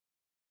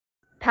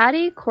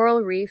Padi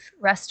Coral Reef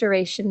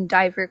Restoration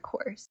Diver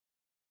Course.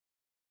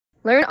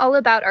 Learn all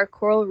about our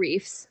coral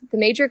reefs, the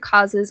major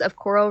causes of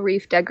coral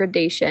reef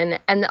degradation,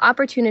 and the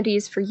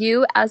opportunities for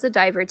you as a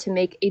diver to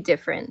make a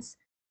difference.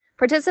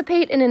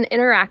 Participate in an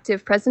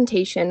interactive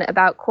presentation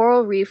about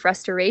coral reef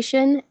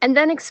restoration, and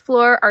then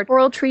explore our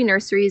coral tree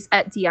nurseries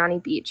at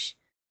Diani Beach.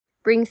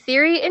 Bring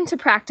theory into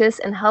practice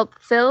and help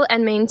fill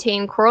and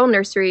maintain coral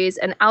nurseries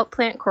and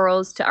outplant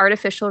corals to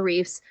artificial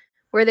reefs,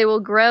 where they will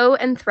grow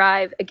and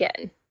thrive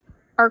again.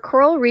 Our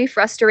Coral Reef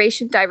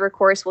Restoration Diver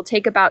course will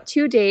take about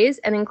 2 days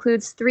and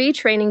includes 3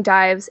 training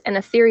dives and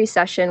a theory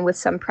session with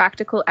some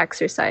practical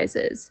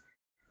exercises.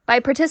 By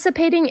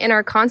participating in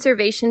our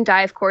conservation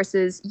dive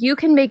courses, you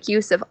can make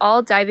use of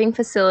all diving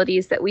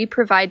facilities that we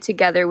provide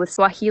together with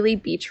Swahili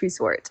Beach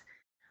Resort.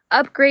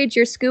 Upgrade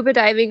your scuba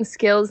diving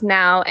skills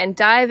now and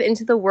dive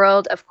into the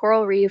world of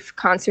coral reef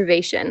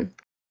conservation.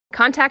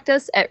 Contact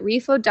us at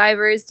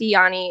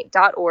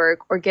reefodiversdiani.org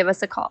or give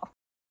us a call.